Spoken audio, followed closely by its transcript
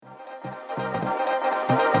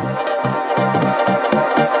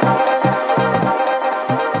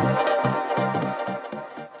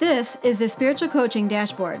This is the Spiritual Coaching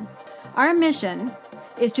Dashboard. Our mission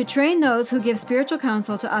is to train those who give spiritual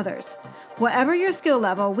counsel to others. Whatever your skill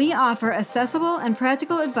level, we offer accessible and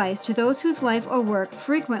practical advice to those whose life or work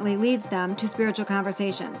frequently leads them to spiritual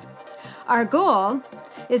conversations. Our goal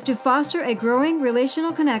is to foster a growing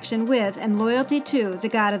relational connection with and loyalty to the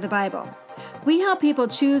God of the Bible. We help people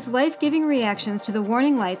choose life-giving reactions to the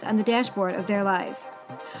warning lights on the dashboard of their lives.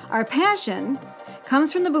 Our passion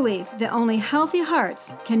comes from the belief that only healthy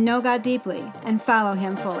hearts can know God deeply and follow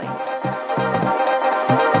Him fully.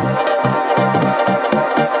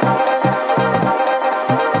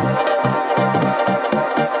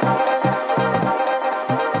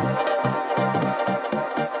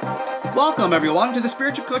 Welcome, everyone, to the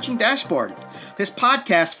Spiritual Coaching Dashboard. This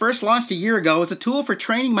podcast, first launched a year ago, is a tool for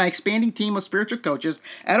training my expanding team of spiritual coaches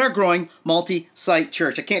at our growing multi-site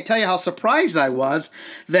church. I can't tell you how surprised I was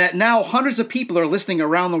that now hundreds of people are listening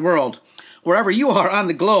around the world. Wherever you are on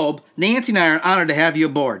the globe, Nancy and I are honored to have you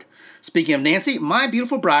aboard. Speaking of Nancy, my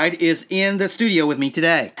beautiful bride is in the studio with me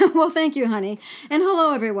today. Well, thank you, honey. And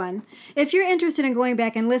hello, everyone. If you're interested in going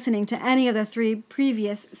back and listening to any of the 3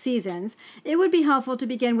 previous seasons, it would be helpful to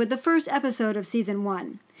begin with the first episode of Season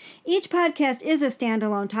 1. Each podcast is a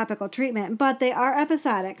standalone topical treatment, but they are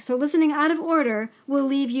episodic, so listening out of order will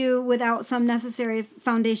leave you without some necessary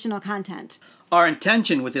foundational content. Our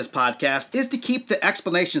intention with this podcast is to keep the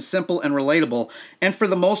explanation simple and relatable, and for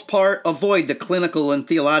the most part, avoid the clinical and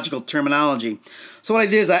theological terminology. So what I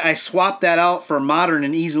did is I swapped that out for modern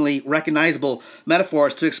and easily recognizable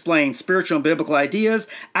metaphors to explain spiritual and biblical ideas,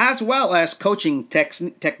 as well as coaching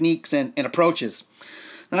techniques and approaches.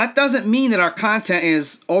 Now, that doesn't mean that our content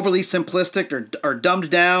is overly simplistic or dumbed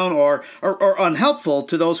down or unhelpful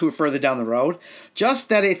to those who are further down the road, just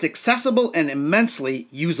that it's accessible and immensely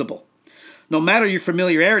usable. No matter your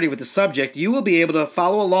familiarity with the subject, you will be able to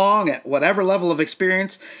follow along at whatever level of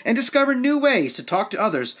experience and discover new ways to talk to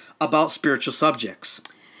others about spiritual subjects.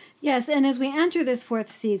 Yes, and as we enter this 4th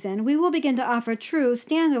season, we will begin to offer true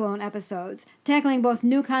standalone episodes, tackling both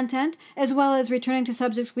new content as well as returning to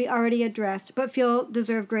subjects we already addressed but feel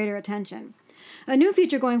deserve greater attention. A new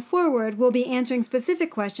feature going forward will be answering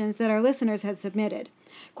specific questions that our listeners have submitted.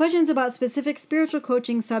 Questions about specific spiritual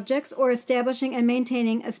coaching subjects or establishing and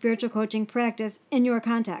maintaining a spiritual coaching practice in your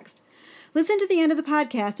context. Listen to the end of the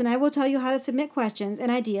podcast and I will tell you how to submit questions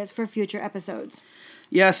and ideas for future episodes.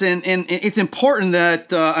 Yes, and it's important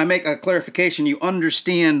that I make a clarification. You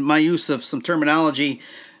understand my use of some terminology.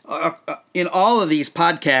 In all of these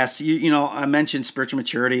podcasts, you know, I mentioned spiritual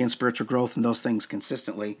maturity and spiritual growth and those things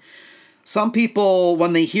consistently. Some people,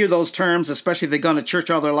 when they hear those terms, especially if they've gone to church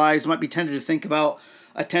all their lives, might be tempted to think about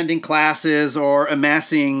attending classes or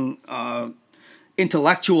amassing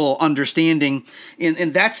intellectual understanding.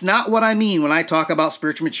 And that's not what I mean when I talk about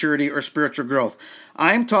spiritual maturity or spiritual growth.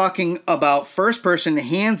 I'm talking about first-person,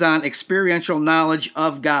 hands-on, experiential knowledge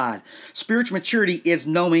of God. Spiritual maturity is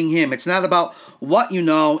knowing Him. It's not about what you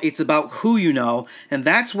know, it's about who you know. And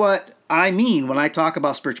that's what I mean when I talk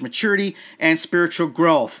about spiritual maturity and spiritual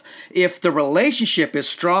growth. If the relationship is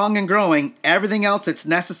strong and growing, everything else that's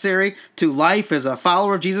necessary to life as a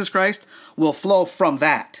follower of Jesus Christ will flow from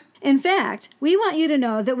that. In fact, we want you to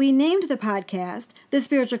know that we named the podcast the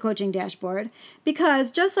Spiritual Coaching Dashboard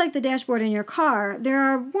because just like the dashboard in your car, there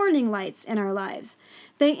are warning lights in our lives.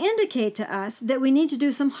 They indicate to us that we need to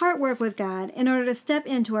do some heart work with God in order to step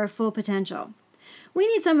into our full potential. We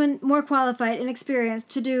need someone more qualified and experienced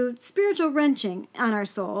to do spiritual wrenching on our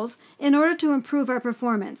souls in order to improve our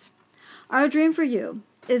performance. Our dream for you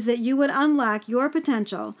is that you would unlock your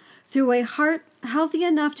potential through a heart healthy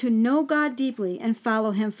enough to know God deeply and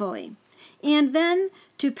follow Him fully, and then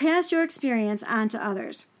to pass your experience on to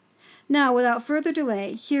others. Now, without further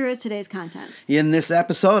delay, here is today's content. In this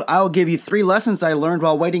episode, I'll give you 3 lessons I learned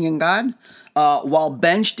while waiting in God, while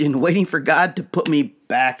benched and waiting for God to put me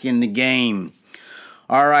back in the game.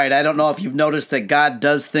 All right, I don't know if you've noticed that God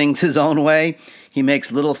does things His own way. He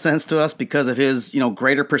makes little sense to us because of His,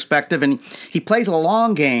 greater perspective, and He plays a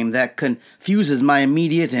long game that confuses my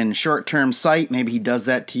immediate and short-term sight. Maybe He does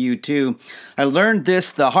that to you too. I learned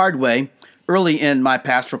this the hard way early in my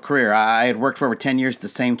pastoral career. I had worked for over 10 years at the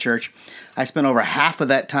same church. I spent over half of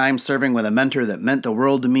that time serving with a mentor that meant the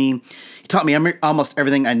world to me. He taught me almost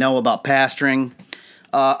everything I know about pastoring.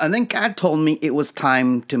 And then God told me it was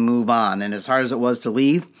time to move on. And as hard as it was to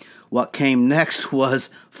leave, what came next was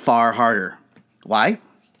far harder. Why?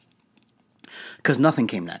 Because nothing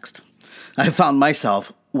came next. I found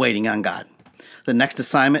myself waiting on God. The next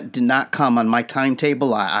assignment did not come on my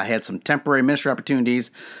timetable. I had some temporary ministry opportunities,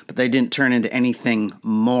 but they didn't turn into anything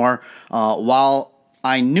more. While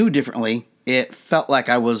I knew differently, it felt like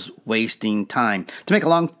I was wasting time. To make a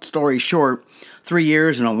long story short, 3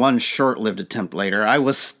 years and one short-lived attempt later, I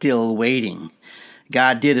was still waiting.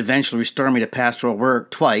 God did eventually restore me to pastoral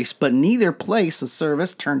work twice, but neither place of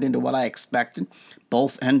service turned into what I expected.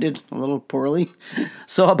 Both ended a little poorly.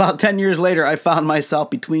 So about 10 years later, I found myself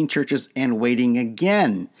between churches and waiting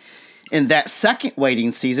again. In that second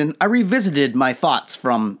waiting season, I revisited my thoughts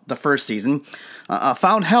from the first season,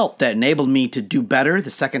 found help that enabled me to do better the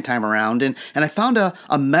second time around, and I found a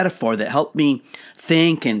metaphor that helped me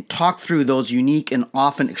think and talk through those unique and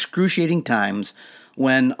often excruciating times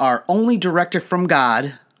when our only directive from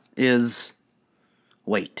God is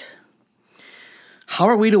wait. How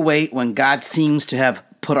are we to wait when God seems to have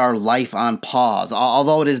put our life on pause?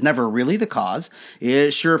 Although it is never really the cause,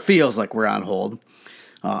 it sure feels like we're on hold.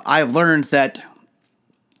 I have learned that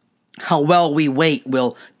how well we wait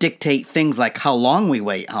will dictate things like how long we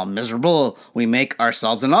wait, how miserable we make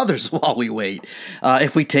ourselves and others while we wait,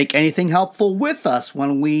 if we take anything helpful with us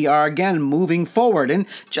when we are again moving forward, and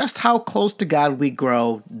just how close to God we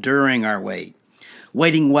grow during our wait.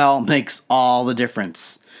 Waiting well makes all the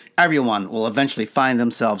difference. Everyone will eventually find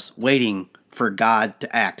themselves waiting for God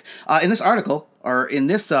to act. In this article, or in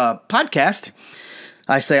this podcast,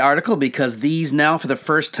 I say article because these now for the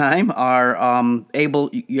first time are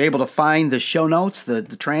you're able to find the show notes, the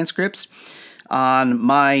transcripts on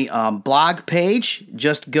my blog page.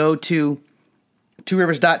 Just go to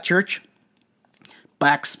tworivers.church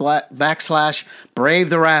 / Brave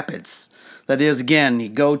the Rapids. That is, again, you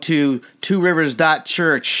go to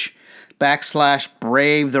tworivers.church /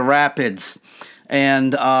 Brave the Rapids.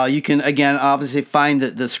 And you can, again, obviously find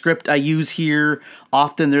the script I use here.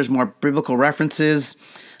 Often there's more biblical references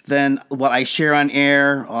than what I share on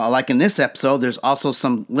air. Like in this episode, there's also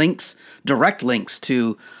some links, direct links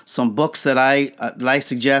to some books that I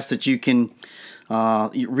suggest that you can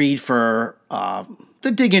read to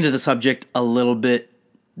dig into the subject a little bit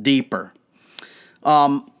deeper.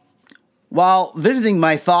 While visiting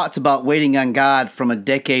my thoughts about waiting on God from a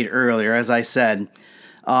decade earlier, as I said,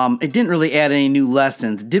 it didn't really add any new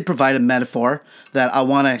lessons. It did provide a metaphor that I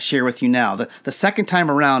want to share with you now. The second time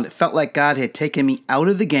around, it felt like God had taken me out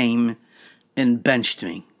of the game and benched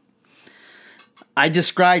me. I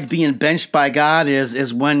described being benched by God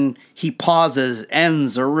as when He pauses,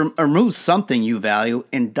 ends, or removes something you value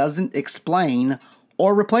and doesn't explain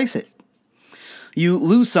or replace it. You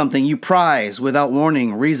lose something you prize without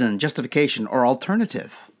warning, reason, justification, or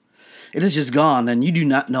alternative. It is just gone, and you do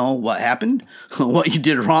not know what happened, what you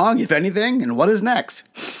did wrong, if anything, and what is next.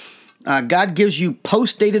 God gives you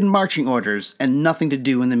post-dated marching orders and nothing to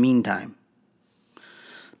do in the meantime.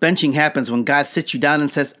 Benching happens when God sits you down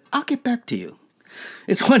and says, I'll get back to you.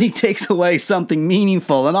 It's when He takes away something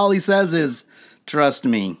meaningful, and all He says is, trust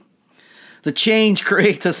me. The change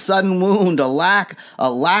creates a sudden wound, a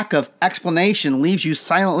lack of explanation leaves you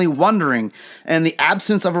silently wondering, and the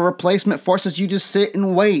absence of a replacement forces you to sit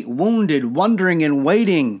and wait, wounded, wondering, and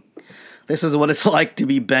waiting. This is what it's like to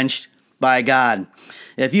be benched by God.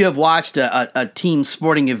 If you have watched a team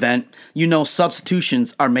sporting event, you know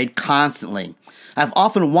substitutions are made constantly. I've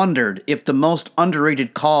often wondered if the most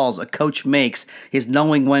underrated calls a coach makes is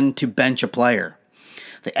knowing when to bench a player.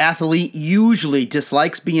 The athlete usually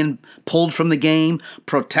dislikes being pulled from the game,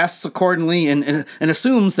 protests accordingly, and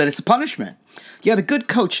assumes that it's a punishment. Yet a good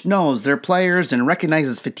coach knows their players and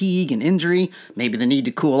recognizes fatigue and injury, maybe the need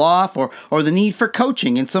to cool off, or the need for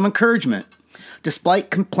coaching and some encouragement.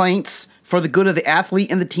 Despite complaints for the good of the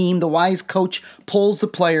athlete and the team, the wise coach pulls the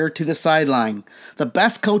player to the sideline. The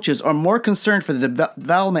best coaches are more concerned for the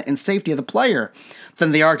development and safety of the player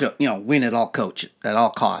than they are to, win at all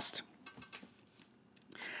costs.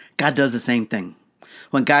 God does the same thing.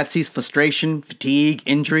 When God sees frustration, fatigue,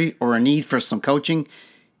 injury, or a need for some coaching,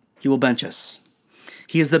 He will bench us.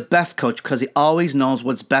 He is the best coach because He always knows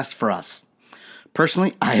what's best for us.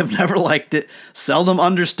 Personally, I have never liked it, seldom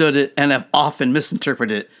understood it, and have often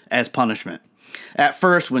misinterpreted it as punishment. At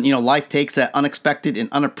first, when life takes that unexpected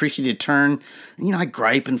and unappreciated turn, I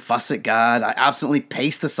gripe and fuss at God. I absolutely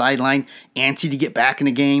pace the sideline, antsy to get back in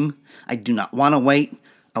the game. I do not want to wait.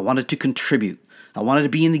 I wanted to contribute. I wanted to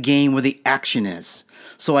be in the game where the action is.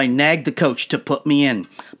 So I nagged the coach to put me in.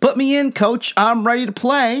 Put me in, coach. I'm ready to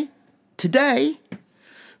play. Today.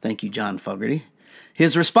 Thank you, John Fogerty.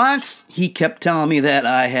 His response, he kept telling me that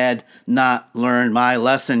I had not learned my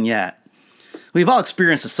lesson yet. We've all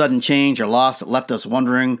experienced a sudden change or loss that left us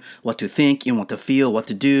wondering what to think and what to feel, what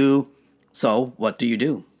to do. So, what do you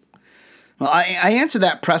do? Well, I answer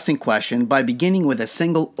that pressing question by beginning with a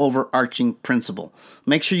single overarching principle.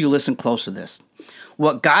 Make sure you listen close to this.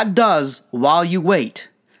 What God does while you wait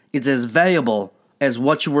is as valuable as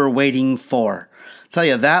what you were waiting for. I tell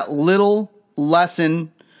you, that little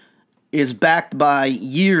lesson is backed by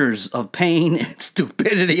years of pain and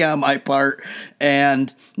stupidity on my part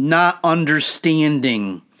and not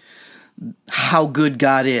understanding how good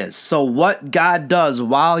God is. So what God does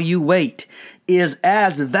while you wait is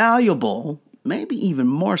as valuable, maybe even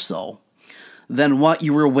more so, than what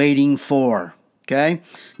you were waiting for. Okay?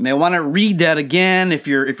 You may want to read that again if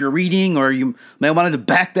you're reading, or you may want to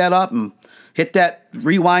back that up and hit that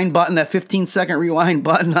rewind button, that 15-second rewind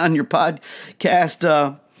button on your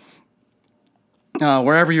podcast,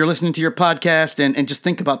 wherever you're listening to your podcast, and just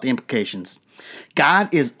think about the implications.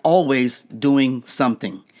 God is always doing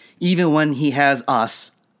something, even when he has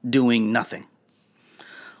us doing nothing.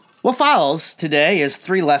 What follows today is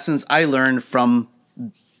 3 lessons I learned from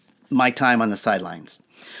my time on the sidelines.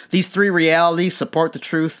 These 3 realities support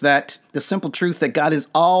the simple truth that God is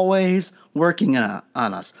always working on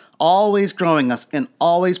us, always growing us, and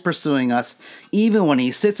always pursuing us, even when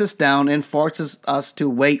he sits us down and forces us to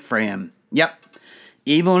wait for him. Yep,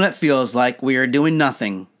 even when it feels like we are doing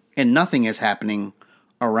nothing and nothing is happening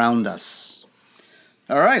around us.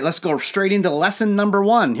 All right, let's go straight into lesson number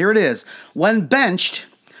 1. Here it is. When benched,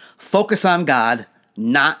 focus on God,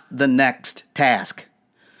 not the next task.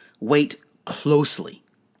 Wait closely.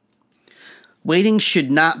 Waiting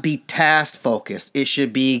should not be task-focused. It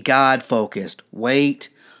should be God-focused. Wait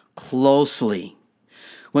closely.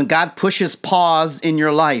 When God pushes pause in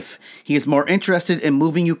your life, he is more interested in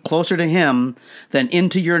moving you closer to him than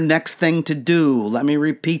into your next thing to do. Let me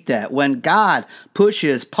repeat that. When God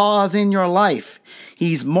pushes pause in your life,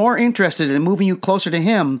 he's more interested in moving you closer to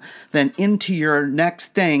him than into your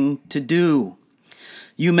next thing to do.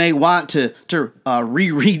 You may want to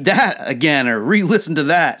reread that again or re-listen to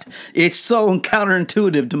that. It's so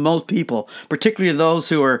counterintuitive to most people, particularly those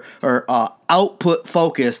who are output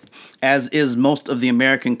focused, as is most of the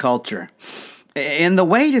American culture. And the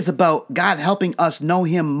wait is about God helping us know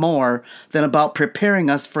him more than about preparing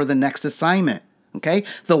us for the next assignment. Okay?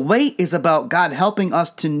 The wait is about God helping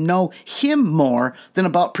us to know him more than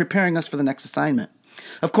about preparing us for the next assignment.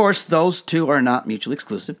 Of course, those two are not mutually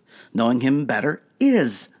exclusive. Knowing him better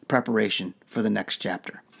is preparation for the next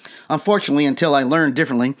chapter. Unfortunately, until I learned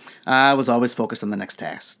differently, I was always focused on the next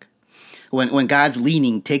task. When God's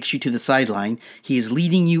leading takes you to the sideline, he is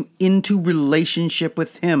leading you into relationship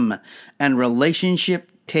with him, and relationship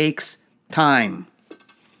takes time.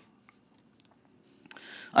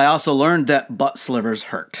 I also learned that butt slivers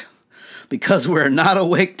hurt. Because we're not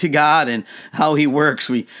awake to God and how he works,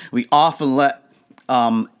 we often let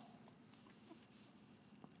often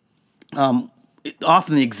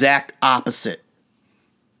the exact opposite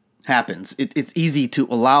happens. It's easy to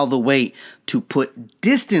allow the wait to put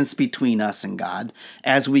distance between us and God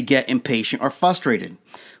as we get impatient or frustrated.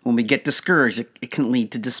 When we get discouraged, it can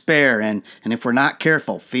lead to despair, and if we're not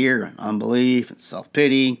careful, fear and unbelief and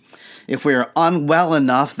self-pity. If we are unwell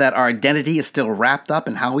enough that our identity is still wrapped up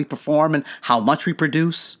in how we perform and how much we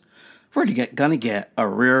produce, we're going to get a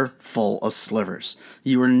rear full of slivers.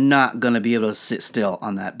 You are not going to be able to sit still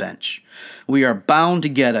on that bench. We are bound to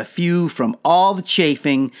get a few from all the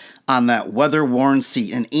chafing on that weather-worn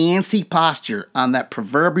seat. An antsy posture on that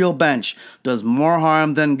proverbial bench does more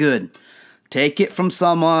harm than good. Take it from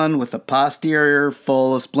someone with a posterior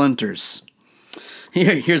full of splinters.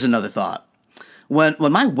 Here's another thought. When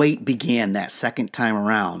my wait began that second time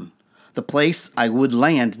around, the place I would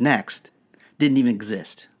land next didn't even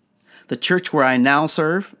exist. The church where I now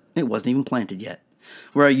serve, it wasn't even planted yet.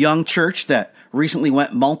 We're a young church that recently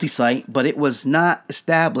went multi-site, but it was not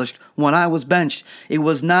established when I was benched. It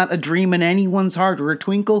was not a dream in anyone's heart or a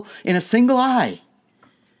twinkle in a single eye.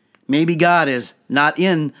 Maybe God is not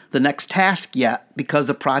in the next task yet because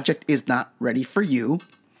the project is not ready for you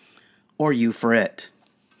or you for it.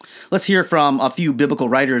 Let's hear from a few biblical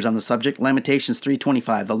writers on the subject. Lamentations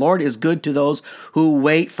 3:25. The Lord is good to those who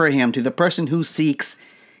wait for him, to the person who seeks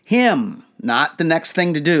him, not the next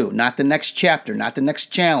thing to do, not the next chapter, not the next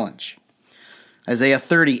challenge. Isaiah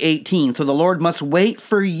 30:18. So the Lord must wait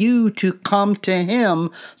for you to come to him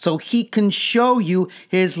so he can show you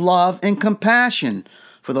his love and compassion.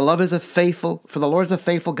 For the Lord is a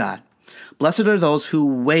faithful God. Blessed are those who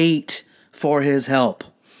wait for his help.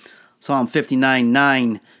 Psalm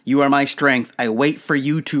 59:9. You are my strength. I wait for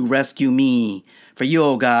you to rescue me. For you,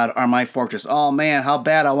 O God, are my fortress. Oh man, how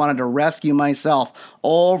bad I wanted to rescue myself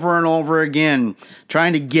over and over again,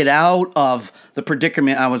 trying to get out of the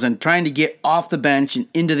predicament I was in, trying to get off the bench and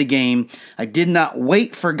into the game. I did not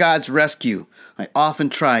wait for God's rescue. I often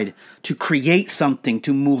tried to create something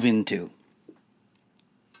to move into.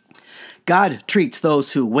 God treats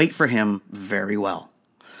those who wait for him very well.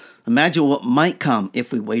 Imagine what might come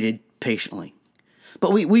if we waited patiently.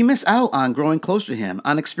 But we miss out on growing closer to him,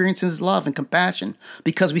 on experiencing his love and compassion,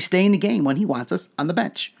 because we stay in the game when he wants us on the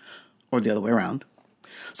bench, or the other way around.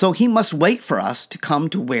 So he must wait for us to come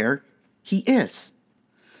to where he is.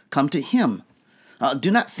 Come to him. Do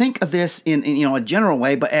not think of this in a general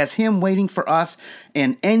way, but as him waiting for us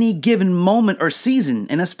in any given moment or season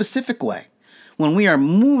in a specific way. When we are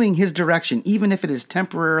moving his direction, even if it is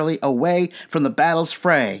temporarily away from the battle's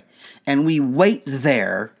fray, and we wait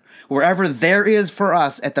there, wherever there is for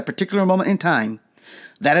us at the particular moment in time,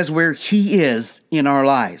 that is where he is in our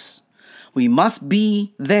lives. We must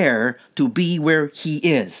be there to be where he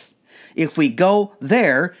is. If we go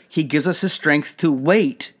there, he gives us the strength to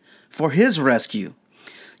wait for his rescue.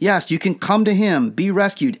 Yes, you can come to him, be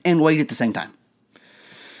rescued, and wait at the same time.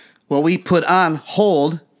 What we put on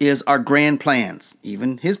hold is our grand plans,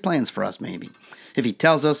 even his plans for us maybe, if he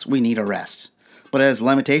tells us we need a rest. But as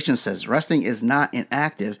Lamentations says, resting is not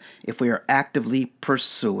inactive if we are actively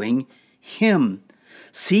pursuing him.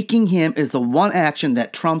 Seeking him is the one action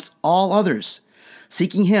that trumps all others.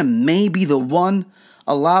 Seeking him may be the one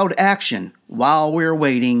allowed action while we're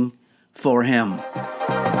waiting for him.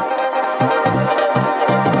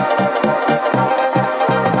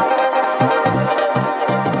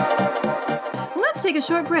 Let's take a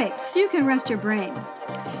short break so you can rest your brain.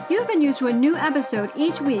 You've been used to a new episode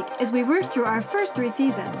each week as we work through our first 3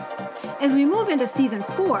 seasons. As we move into season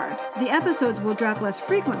 4, the episodes will drop less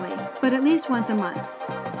frequently, but at least once a month.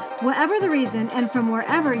 Whatever the reason and from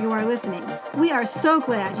wherever you are listening, we are so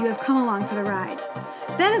glad you have come along for the ride.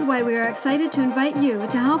 That is why we are excited to invite you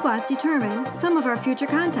to help us determine some of our future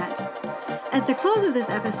content. At the close of this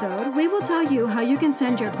episode, we will tell you how you can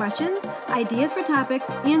send your questions, ideas for topics,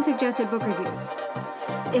 and suggested book reviews.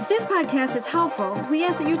 If this podcast is helpful, we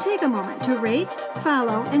ask that you take a moment to rate,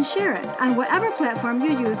 follow, and share it on whatever platform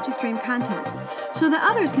you use to stream content, so that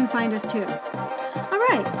others can find us too. All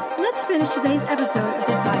right, let's finish today's episode of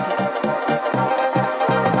this podcast.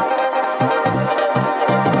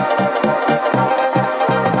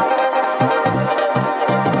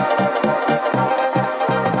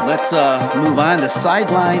 Let's move on to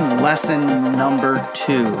sideline lesson number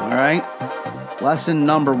 2, all right? Lesson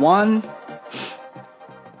number 1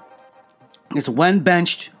 is when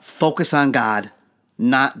benched, focus on God,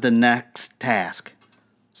 not the next task.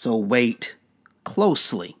 So wait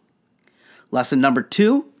closely. Lesson number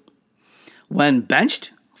 2, when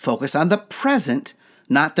benched, focus on the present,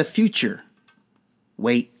 not the future.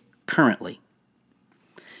 Wait currently.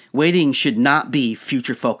 Waiting should not be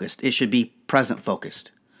future focused. It should be present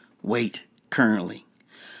focused. Wait currently.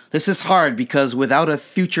 This is hard because without a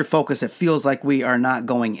future focus, it feels like we are not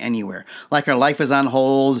going anywhere, like our life is on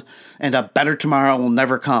hold and a better tomorrow will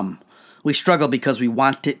never come. We struggle because we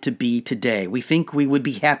want it to be today. We think we would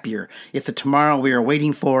be happier if the tomorrow we are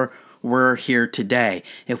waiting for were here today,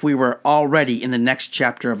 if we were already in the next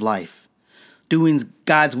chapter of life. Doing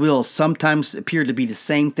God's will sometimes appear to be the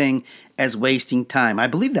same thing as wasting time. I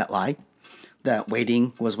believe that lie, that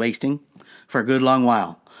waiting was wasting for a good long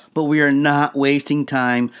while. But we are not wasting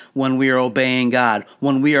time when we are obeying God,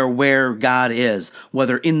 when we are where God is,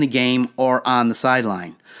 whether in the game or on the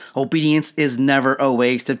sideline. Obedience is never a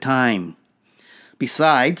waste of time.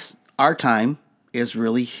 Besides, our time is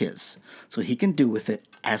really His, so He can do with it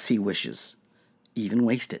as He wishes, even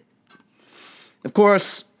waste it. Of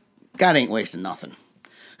course, God ain't wasting nothing.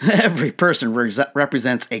 Every person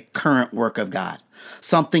represents a current work of God,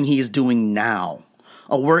 something He is doing now.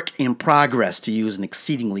 A work in progress, to use an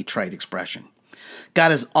exceedingly trite expression.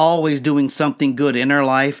 God is always doing something good in our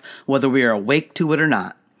life, whether we are awake to it or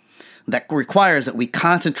not. That requires that we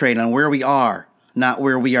concentrate on where we are, not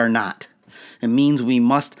where we are not. It means we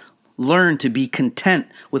must learn to be content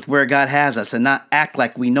with where God has us and not act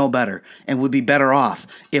like we know better and would be better off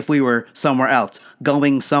if we were somewhere else,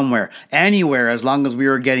 going somewhere, anywhere, as long as we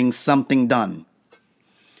were getting something done.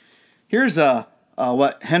 Here's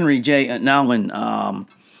what Henry J. Nouwen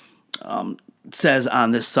says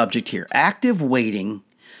on this subject here. Active waiting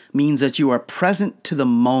means that you are present to the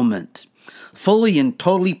moment, fully and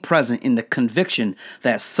totally present in the conviction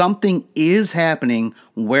that something is happening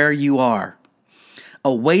where you are.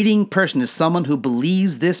 A waiting person is someone who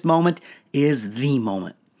believes this moment is the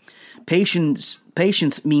moment. Patience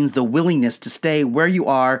means the willingness to stay where you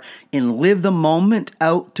are and live the moment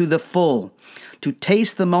out to the full. To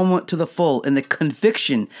taste the moment to the full in the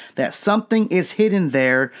conviction that something is hidden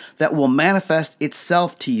there that will manifest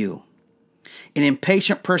itself to you. An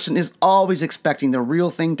impatient person is always expecting the real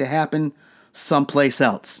thing to happen someplace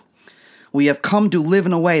else. We have come to live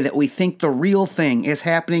in a way that we think the real thing is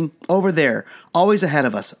happening over there, always ahead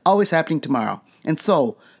of us, always happening tomorrow. And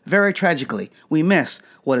so, very tragically, we miss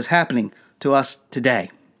what is happening to us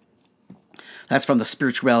today. That's from The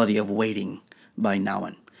Spirituality of Waiting by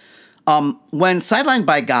Nouwen. When sidelined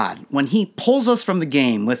by God, when he pulls us from the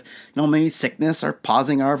game with, maybe sickness or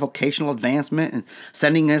pausing our vocational advancement and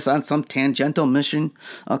sending us on some tangential mission,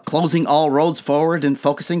 closing all roads forward and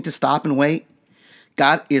focusing to stop and wait,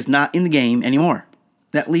 God is not in the game anymore,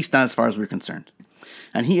 at least not as far as we're concerned.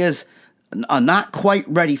 And he is not quite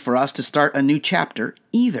ready for us to start a new chapter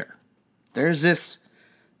either. There's this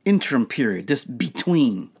interim period, this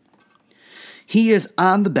between. He is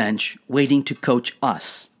on the bench waiting to coach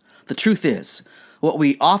us. The truth is, what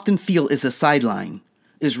we often feel is the sideline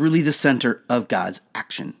is really the center of God's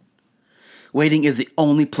action. Waiting is the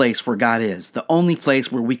only place where God is, the only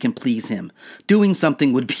place where we can please him. Doing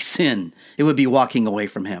something would be sin. It would be walking away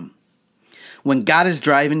from him. When God is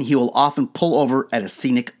driving, he will often pull over at a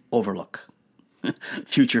scenic overlook.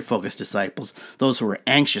 Future-focused disciples, those who are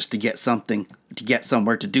anxious to get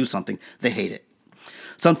somewhere, to do something, they hate it.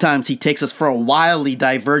 Sometimes he takes us for a wildly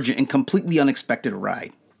divergent and completely unexpected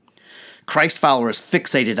ride. Christ followers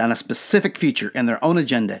fixated on a specific future and their own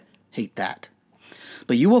agenda hate that.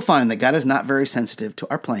 But you will find that God is not very sensitive to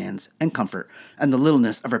our plans and comfort and the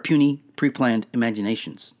littleness of our puny, pre-planned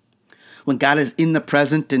imaginations. When God is in the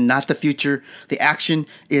present and not the future, the action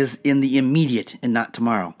is in the immediate and not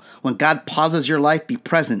tomorrow. When God pauses your life, be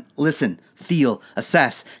present, listen, feel,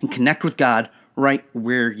 assess, and connect with God right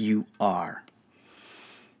where you are.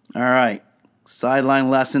 All right. Sideline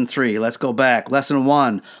lesson 3. Let's go back. Lesson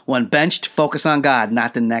 1. When benched, focus on God,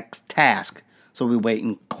 not the next task. So we're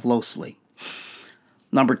waiting closely.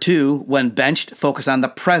 Number 2. When benched, focus on the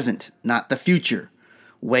present, not the future.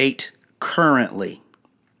 Wait currently.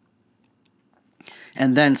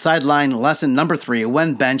 And then sideline lesson number 3.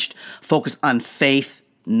 When benched, focus on faith,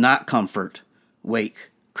 not comfort. Wait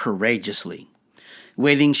courageously.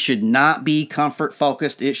 Waiting should not be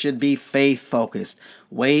comfort-focused. It should be faith-focused.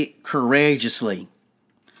 Wait courageously.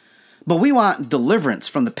 But we want deliverance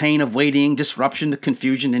from the pain of waiting, disruption, the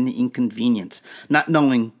confusion, and the inconvenience. Not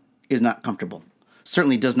knowing is not comfortable.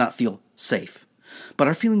 Certainly does not feel safe. But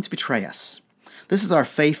our feelings betray us. This is our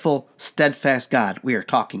faithful, steadfast God we are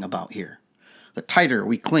talking about here. The tighter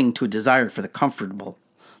we cling to a desire for the comfortable,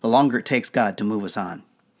 the longer it takes God to move us on.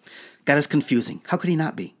 God is confusing. How could he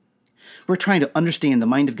not be? We're trying to understand the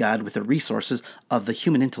mind of God with the resources of the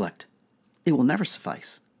human intellect. It will never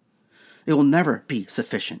suffice. It will never be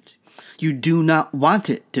sufficient. You do not want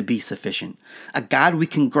it to be sufficient. A God we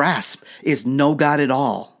can grasp is no God at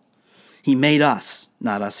all. He made us,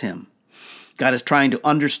 not us him. God is trying to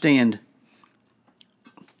understand,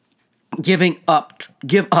 give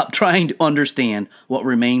up trying to understand what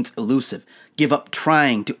remains elusive. Give up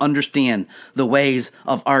trying to understand the ways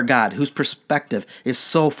of our God, whose perspective is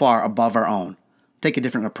so far above our own. Take a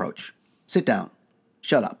different approach. Sit down.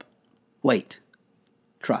 Shut up. Wait.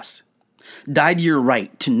 Trust. Die to your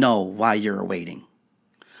right to know why you're waiting.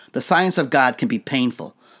 The science of God can be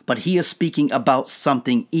painful, but he is speaking about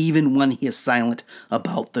something even when he is silent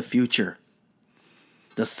about the future.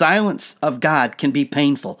 The silence of God can be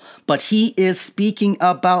painful, but he is speaking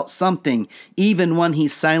about something even when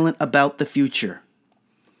he's silent about the future.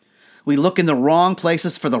 We look in the wrong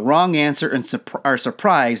places for the wrong answer and are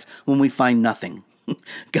surprised when we find nothing.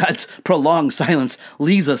 God's prolonged silence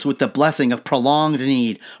leaves us with the blessing of prolonged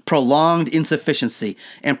need, prolonged insufficiency,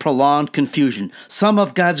 and prolonged confusion. Some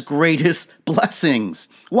of God's greatest blessings.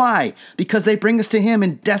 Why? Because they bring us to him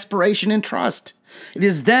in desperation and trust. It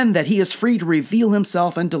is then that he is free to reveal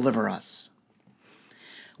himself and deliver us.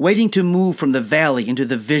 Waiting to move from the valley into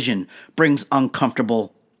the vision brings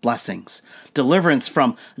uncomfortable blessings. Deliverance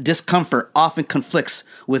from discomfort often conflicts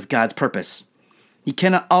with God's purpose. We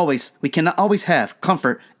cannot always have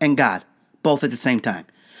comfort and God, both at the same time.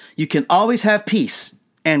 You can always have peace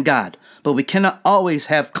and God, but we cannot always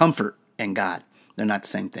have comfort and God. They're not the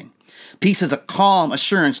same thing. Peace is a calm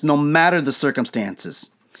assurance no matter the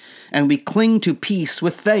circumstances. And we cling to peace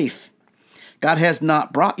with faith. God has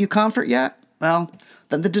not brought you comfort yet? Well,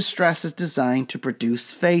 then the distress is designed to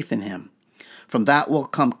produce faith in him. From that will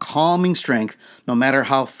come calming strength no matter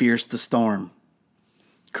how fierce the storm.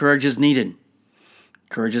 Courage is needed.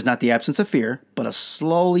 Courage is not the absence of fear, but a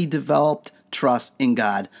slowly developed trust in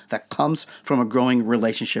God that comes from a growing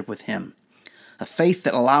relationship with him. A faith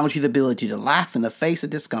that allows you the ability to laugh in the face of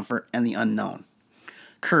discomfort and the unknown.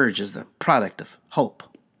 Courage is the product of hope.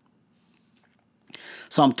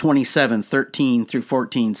 Psalm 27:13 through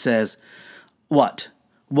 14 says, What?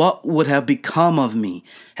 What would have become of me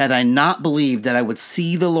had I not believed that I would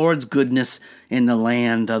see the Lord's goodness in the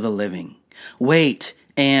land of the living? Wait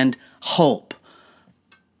and hope.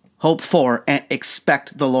 Hope for and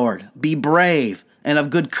expect the Lord. Be brave and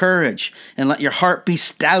of good courage, and let your heart be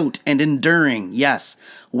stout and enduring. Yes,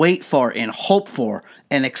 wait for and hope for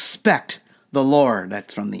and expect the Lord.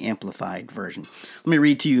 That's from the Amplified Version. Let me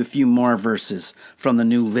read to you a few more verses from the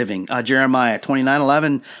New Living. Jeremiah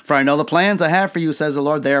 29:11. For I know the plans I have for you, says the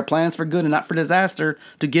Lord. They are plans for good and not for disaster,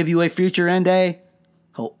 to give you a future and a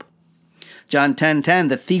hope. John 10:10.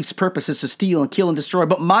 The thief's purpose is to steal and kill and destroy,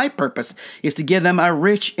 but my purpose is to give them a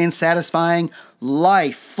rich and satisfying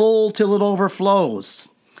life, full till it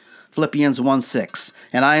overflows. Philippians 1:6.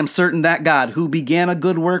 And I am certain that God, who began a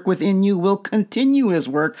good work within you, will continue his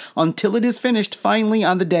work until it is finished finally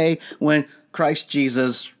on the day when Christ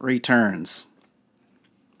Jesus returns.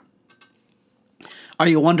 Are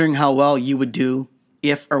you wondering how well you would do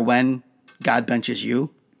if or when God benches you?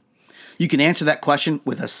 You can answer that question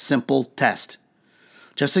with a simple test.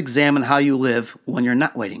 Just examine how you live when you're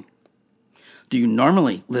not waiting. Do you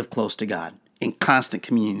normally live close to God, in constant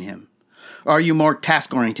communion with him? Or are you more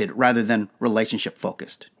task-oriented rather than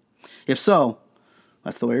relationship-focused? If so,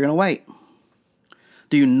 that's the way you're going to wait.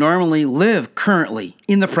 Do you normally live currently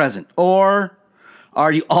in the present? Or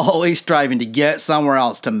are you always striving to get somewhere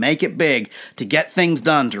else, to make it big, to get things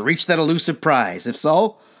done, to reach that elusive prize? If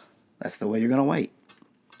so, that's the way you're going to wait.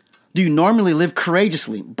 Do you normally live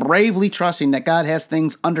courageously, bravely trusting that God has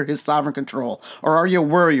things under his sovereign control? Or are you a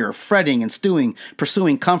worrier, fretting and stewing,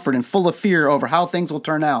 pursuing comfort and full of fear over how things will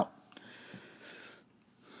turn out?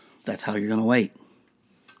 That's how you're going to wait.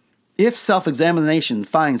 If self-examination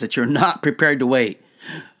finds that you're not prepared to wait,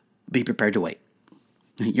 be prepared to wait.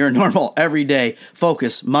 Your normal, everyday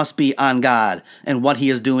focus must be on God and what he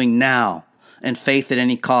is doing now, and faith at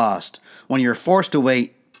any cost. When you're forced to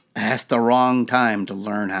wait, that's the wrong time to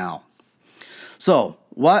learn how. So,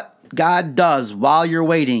 what God does while you're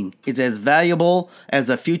waiting is as valuable as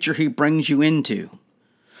the future he brings you into.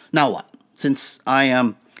 Now what? Since I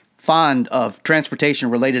am fond of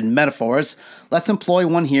transportation-related metaphors, let's employ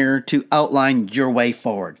one here to outline your way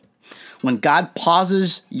forward. When God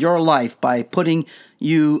pauses your life by putting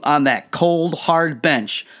you on that cold, hard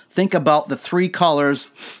bench, think about the three colors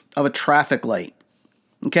of a traffic light.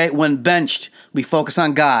 Okay, when benched, we focus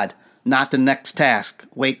on God, not the next task.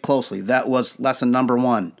 Wait closely. That was lesson number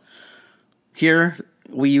 1. Here,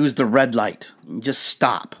 we use the red light. Just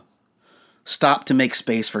stop. Stop to make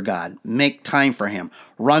space for God. Make time for him.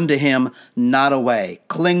 Run to him, not away.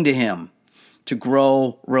 Cling to him to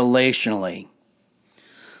grow relationally.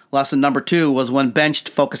 Lesson number 2 was when benched,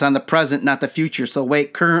 focus on the present, not the future. So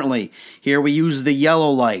wait currently. Here we use the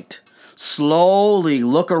yellow light. Slowly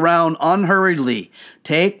look around unhurriedly.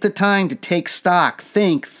 Take the time to take stock,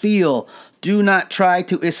 think, feel. Do not try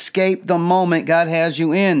to escape the moment God has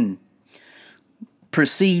you in.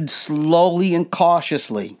 Proceed slowly and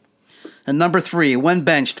cautiously. And number 3, when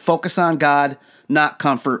benched, focus on God, not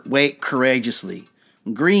comfort. Wait courageously.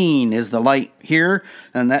 Green is the light here,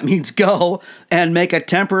 and that means go and make a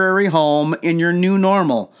temporary home in your new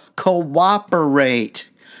normal. Cooperate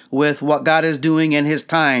with what God is doing in his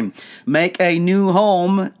time. Make a new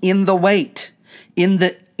home in the wait, in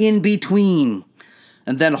the in-between,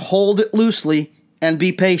 and then hold it loosely and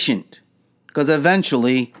be patient, because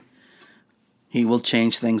eventually he will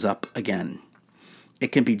change things up again.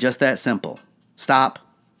 It can be just that simple. Stop,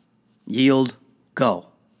 yield, go.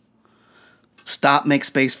 Stop, make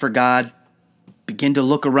space for God. Begin to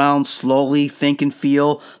look around slowly, think and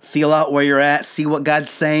feel. Feel out where you're at. See what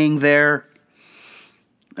God's saying there.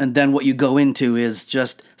 And then what you go into is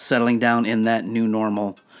just settling down in that new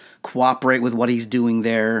normal. Cooperate with what he's doing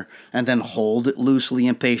there. And then hold it loosely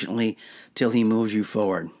and patiently till he moves you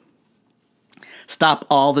forward. Stop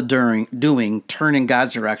all the doing, turn in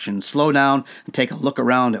God's direction, slow down, and take a look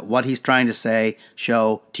around at what he's trying to say,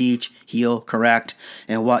 show, teach, heal, correct,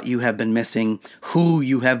 and what you have been missing, who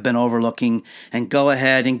you have been overlooking, and go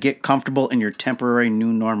ahead and get comfortable in your temporary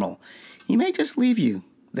new normal. He may just leave you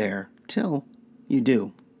there till you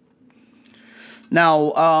do.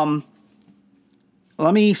 Now,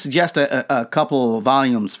 let me suggest a couple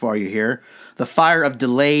volumes for you here. The Fire of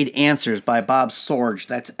Delayed Answers by Bob Sorge.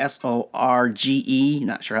 That's S-O-R-G-E.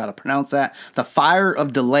 Not sure how to pronounce that. The Fire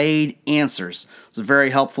of Delayed Answers. It's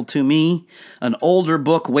very helpful to me. An older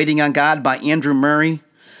book, Waiting on God by Andrew Murray.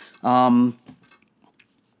 It's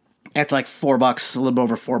like $4, a little bit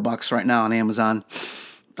over $4 right now on Amazon.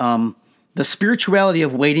 The Spirituality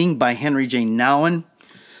of Waiting by Henry J. Nouwen.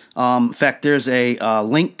 In fact, there's a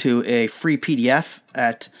link to a free PDF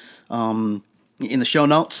in the show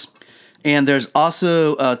notes. And there's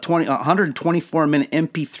also a 124-minute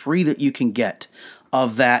MP3 that you can get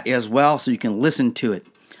of that as well, so you can listen to it.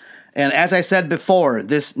 And as I said before,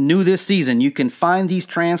 this season, you can find these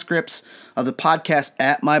transcripts of the podcast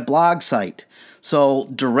at my blog site. So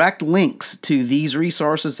direct links to these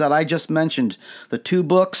resources that I just mentioned, the 2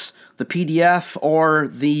 books, the PDF, or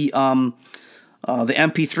the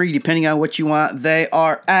MP3, depending on what you want, they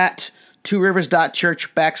are at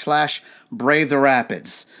tworivers.church/Brave the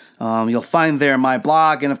Rapids. You'll find there my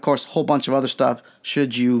blog and, of course, a whole bunch of other stuff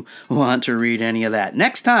should you want to read any of that.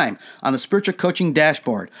 Next time on the Spiritual Coaching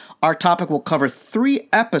Dashboard, our topic will cover 3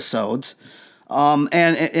 episodes,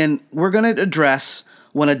 and we're going to address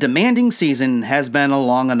when a demanding season has been a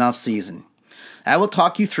long enough season. I will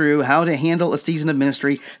talk you through how to handle a season of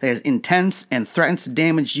ministry that is intense and threatens to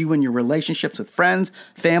damage you and your relationships with friends,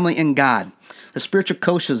 family, and God. The spiritual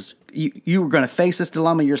coaches, you are going to face this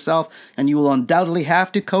dilemma yourself, and you will undoubtedly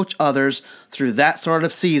have to coach others through that sort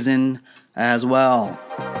of season as well.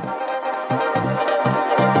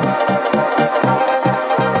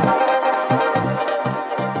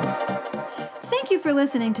 Thank you for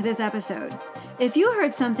listening to this episode. If you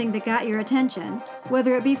heard something that got your attention,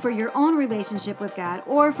 whether it be for your own relationship with God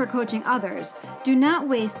or for coaching others, do not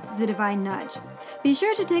waste the divine nudge. Be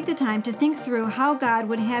sure to take the time to think through how God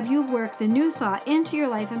would have you work the new thought into your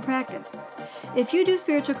life and practice. If you do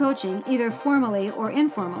spiritual coaching, either formally or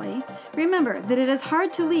informally, remember that it is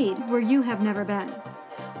hard to lead where you have never been.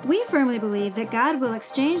 We firmly believe that God will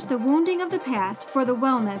exchange the wounding of the past for the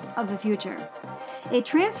wellness of the future. A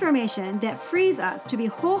transformation that frees us to be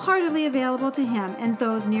wholeheartedly available to Him and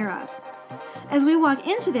those near us. As we walk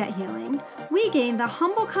into that healing, we gain the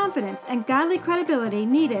humble confidence and godly credibility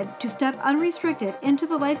needed to step unrestricted into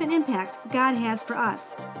the life and impact God has for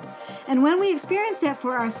us. And when we experience that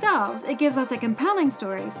for ourselves, it gives us a compelling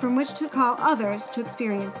story from which to call others to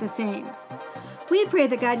experience the same. We pray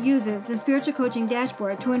that God uses the Spiritual Coaching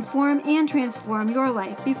Dashboard to inform and transform your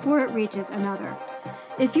life before it reaches another.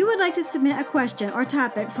 If you would like to submit a question or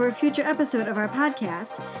topic for a future episode of our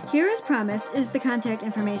podcast, here as promised is the contact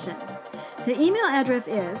information. The email address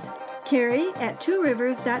is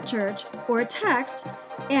carrie@tworivers.church or text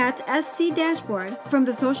 @SC-Dashboard from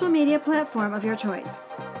the social media platform of your choice.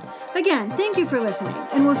 Again, thank you for listening,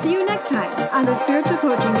 and we'll see you next time on the Spiritual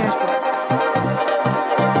Coaching Dashboard.